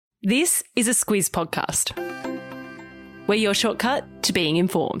This is a Squiz podcast. We're your shortcut to being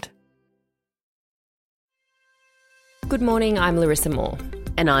informed. Good morning, I'm Larissa Moore.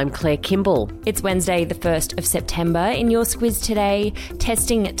 And I'm Claire Kimball. It's Wednesday, the 1st of September. In your Squiz today,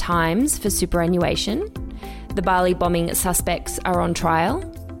 testing times for superannuation. The Bali bombing suspects are on trial.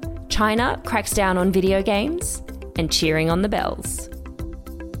 China cracks down on video games. And cheering on the bells.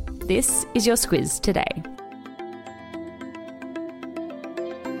 This is your Squiz today.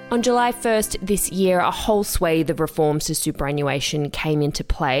 On July 1st this year, a whole swathe of reforms to superannuation came into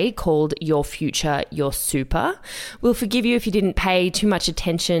play called Your Future, Your Super. We'll forgive you if you didn't pay too much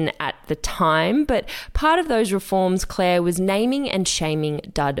attention at the time, but part of those reforms, Claire, was naming and shaming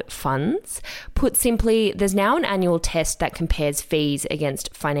dud funds. Put simply, there's now an annual test that compares fees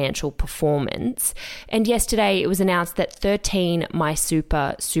against financial performance. And yesterday it was announced that 13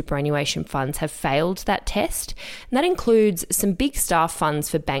 MySuper superannuation funds have failed that test. And that includes some big staff funds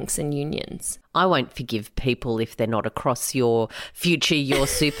for banks and unions. I won't forgive people if they're not across Your Future, Your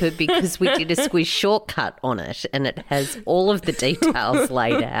Super, because we did a Squiz shortcut on it and it has all of the details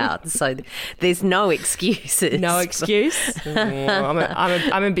laid out. So there's no excuses. No excuse?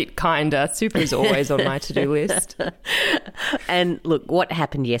 I'm a bit kinder. Super is always on my to-do list. And look, what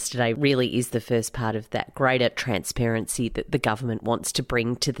happened yesterday really is the first part of that greater transparency that the government wants to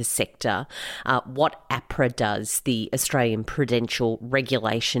bring to the sector. What APRA does, the Australian Prudential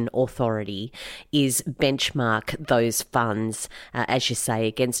Regulation Authority, is benchmark those funds, as you say,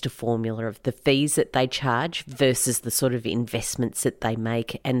 against a formula of the fees that they charge versus the sort of investments that they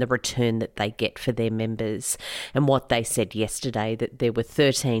make and the return that they get for their members. And what they said yesterday, that there were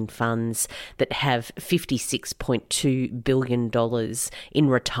 13 funds that have $56.2 billion in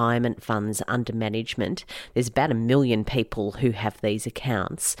retirement funds under management. There's about 1 million people who have these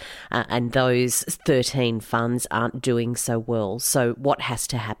accounts, and those 13 funds aren't doing so well. So what has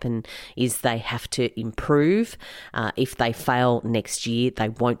to happen is they have to improve. If they fail next year, they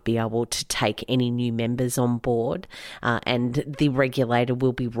won't be able to take any new members on board, and the regulator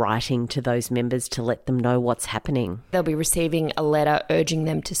will be writing to those members to let them know what's happening. They'll be receiving a letter urging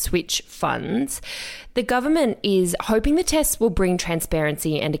them to switch funds. The government is hoping the tests will bring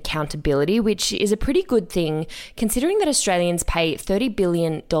transparency and accountability, which is a pretty good thing considering that Australians pay $30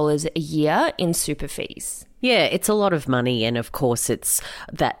 billion a year in super fees. Yeah, it's a lot of money, and of course it's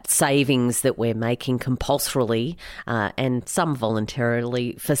that savings that we're making compulsorily and some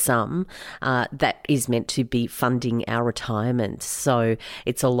voluntarily for some that is meant to be funding our retirement. So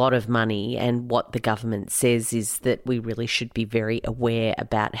it's a lot of money, and what the government says is that we really should be very aware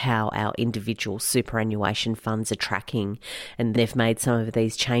about how our individual superannuation funds are tracking, and they've made some of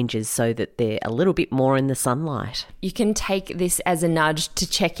these changes so that they're a little bit more in the sunlight. You can take this as a nudge to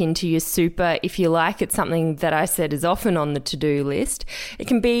check into your super if you like. It's something that I said is often on the to-do list. It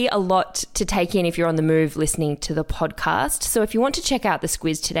can be a lot to take in if you're on the move listening to the podcast. So if you want to check out the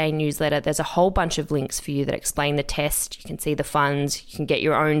Squiz Today newsletter, there's a whole bunch of links for you that explain the test. You can see the funds, you can get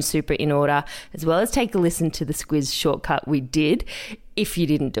your own super in order, as well as take a listen to the Squiz shortcut we did if you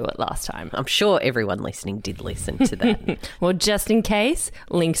didn't do it last time. I'm sure everyone listening did listen to that. Well, just in case,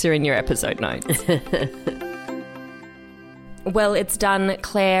 links are in your episode notes. Well, it's done,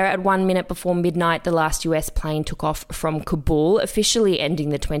 Claire. At 1 minute before midnight, the last US plane took off from Kabul, officially ending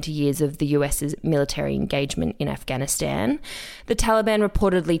the 20 years of the US's military engagement in Afghanistan. The Taliban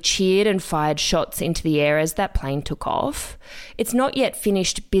reportedly cheered and fired shots into the air as that plane took off. It's not yet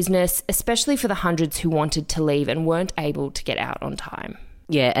finished business, especially for the hundreds who wanted to leave and weren't able to get out on time.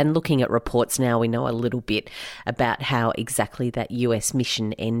 Yeah, and looking at reports now, we know a little bit about how exactly that US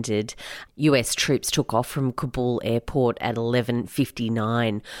mission ended. US troops took off from Kabul airport at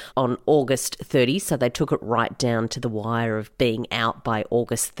 11:59 on August 30, so they took it right down to the wire of being out by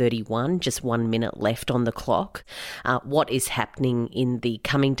August 31, just 1 minute left on the clock. What is happening in the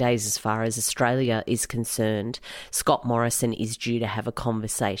coming days as far as Australia is concerned? Scott Morrison is due to have a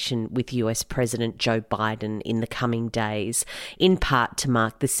conversation with US President Joe Biden in the coming days, in part to mark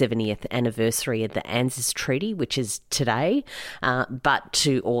the 70th anniversary of the ANZUS Treaty, which is today, but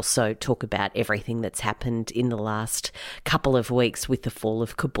to also talk about everything that's happened in the last couple of weeks with the fall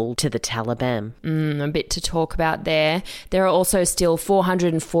of Kabul to the Taliban. A bit to talk about there. There are also still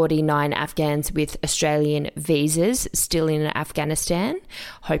 449 Afghans with Australian visas still in Afghanistan,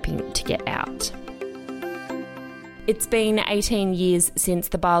 hoping to get out. It's been 18 years since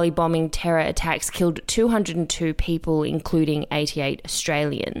the Bali bombing terror attacks killed 202 people, including 88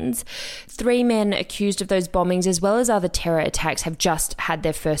 Australians. 3 men accused of those bombings, as well as other terror attacks, have just had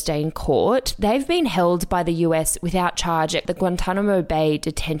their first day in court. They've been held by the US without charge at the Guantanamo Bay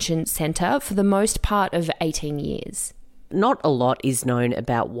Detention Centre for the most part of 18 years. Not a lot is known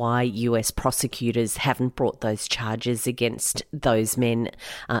about why US prosecutors haven't brought those charges against those men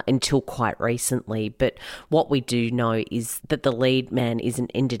until quite recently. But what we do know is that the lead man is an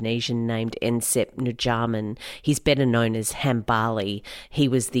Indonesian named Ensep Nujarman. He's better known as Bali. He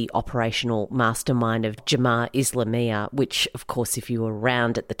was the operational mastermind of Jemaah Islamiyah, which, of course, if you were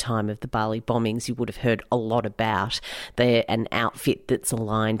around at the time of the Bali bombings, you would have heard a lot about. They're an outfit that's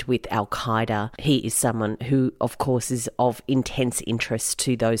aligned with Al-Qaeda. He is someone who, of course, is of intense interest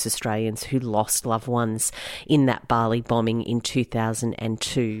to those Australians who lost loved ones in that Bali bombing in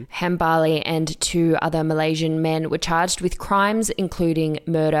 2002. Bali and 2 other Malaysian men were charged with crimes including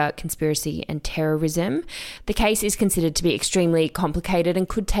murder, conspiracy and terrorism. The case is considered to be extremely complicated and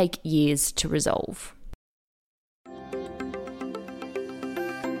could take years to resolve.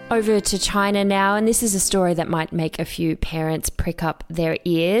 Over to China now, and this is a story that might make a few parents prick up their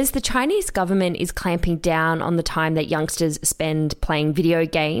ears. The Chinese government is clamping down on the time that youngsters spend playing video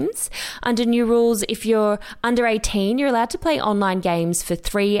games. Under new rules, if you're under 18, you're allowed to play online games for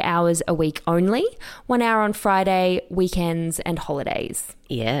 3 hours a week only, 1 hour on Friday, weekends and holidays.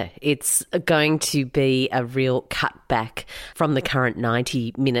 Yeah, it's going to be a real cutback from the current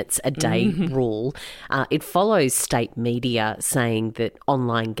 90 minutes a day rule. It follows state media saying that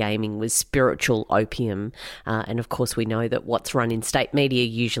online gaming was spiritual opium. And of course, we know that what's run in state media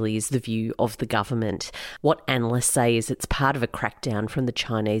usually is the view of the government. What analysts say is it's part of a crackdown from the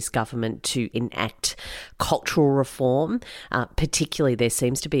Chinese government to enact cultural reform. Particularly, there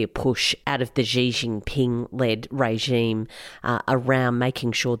seems to be a push out of the Xi Jinping-led regime around making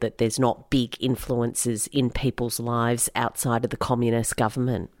sure that there's not big influences in people's lives outside of the communist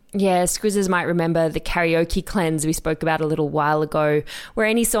government. Yeah, Squizzers might remember the karaoke cleanse we spoke about a little while ago, where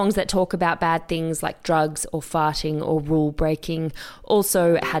any songs that talk about bad things like drugs or farting or rule breaking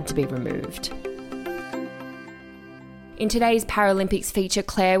also had to be removed. In today's Paralympics feature,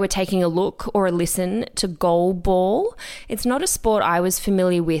 Claire, we're taking a look or a listen to goal ball. It's not a sport I was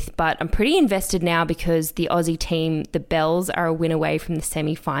familiar with, but I'm pretty invested now because the Aussie team, the Bells, are a win away from the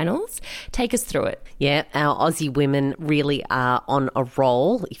semi-finals. Take us through it. Yeah, our Aussie women really are on a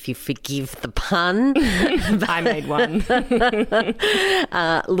roll, if you forgive the pun. I made one.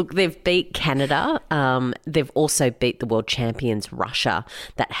 Look, they've beat Canada. They've also beat the world champions Russia.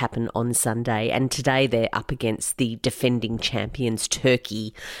 That happened on Sunday. And today they're up against the defending champions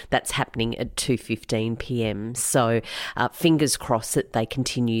Turkey. That's happening at 2:15 p.m. So fingers crossed that they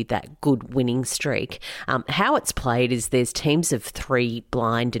continue that good winning streak. How it's played is there's teams of 3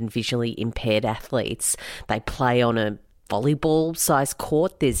 blind and visually impaired athletes. They play on a volleyball-sized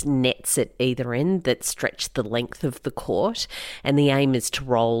court. There's nets at either end that stretch the length of the court, and the aim is to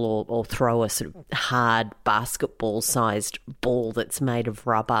roll or throw a sort of hard basketball-sized ball that's made of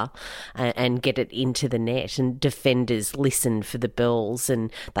rubber and get it into the net. And defenders listen for the bells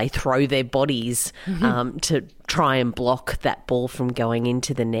and they throw their bodies to try and block that ball from going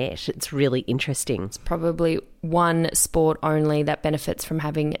into the net. It's really interesting. It's probably one sport only that benefits from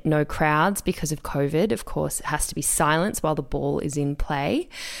having no crowds because of COVID. Of course, it has to be silence while the ball is in play.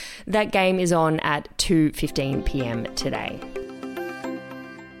 That game is on at 2:15 p.m. today.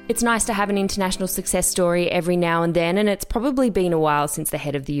 It's nice to have an international success story every now and then, and it's probably been a while since the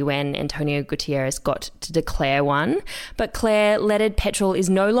head of the UN, Antonio Guterres, got to declare one. But Claire, leaded petrol is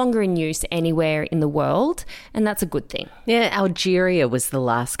no longer in use anywhere in the world, and that's a good thing. Yeah, Algeria was the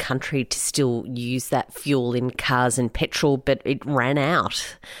last country to still use that fuel in cars and petrol, but it ran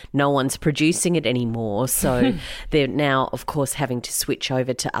out. No one's producing it anymore, so they're now, of course, having to switch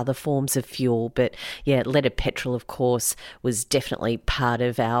over to other forms of fuel. But yeah, leaded petrol, of course, was definitely part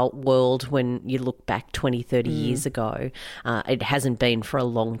of our world when you look back 20, 30 years ago. It hasn't been for a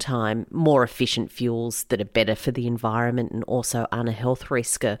long time. More efficient fuels that are better for the environment and also aren't a health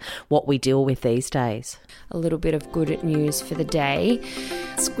risk are what we deal with these days. A little bit of good news for the day.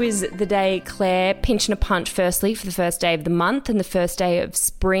 Squiz the day, Claire. Pinch and a punch firstly for the first day of the month and the first day of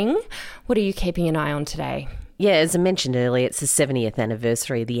spring. What are you keeping an eye on today? Yeah, as I mentioned earlier, it's the 70th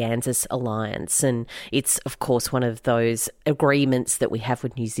anniversary of the ANZUS Alliance, and it's, of course, one of those agreements that we have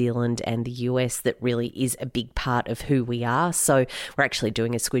with New Zealand and the US that really is a big part of who we are. So we're actually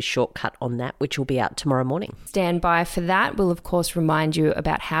doing a Squiz shortcut on that, which will be out tomorrow morning. Stand by for that. We'll, of course, remind you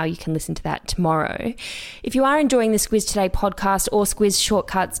about how you can listen to that tomorrow. If you are enjoying the Squiz Today podcast or Squiz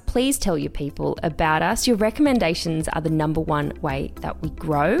shortcuts, please tell your people about us. Your recommendations are the number one way that we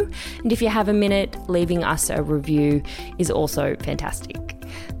grow. And if you have a minute, leaving us a review is also fantastic.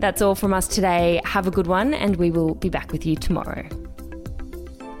 That's all from us today. Have a good one, and we will be back with you tomorrow.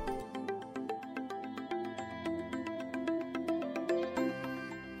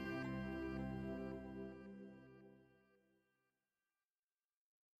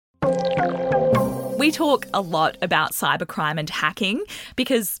 We talk a lot about cybercrime and hacking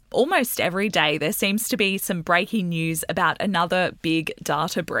because almost every day there seems to be some breaking news about another big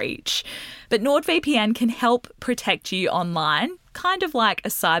data breach. But NordVPN can help protect you online, kind of like a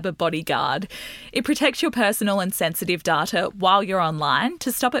cyber bodyguard. It protects your personal and sensitive data while you're online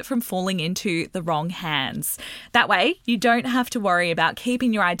to stop it from falling into the wrong hands. That way, you don't have to worry about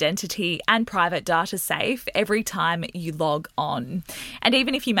keeping your identity and private data safe every time you log on. And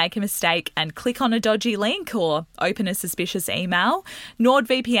even if you make a mistake and click on a dodgy link or open a suspicious email,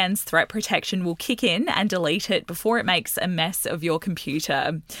 NordVPN's threat protection will kick in and delete it before it makes a mess of your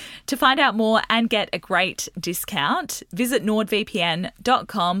computer. To find out more and get a great discount, visit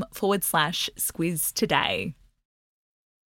nordvpn.com/squiz today.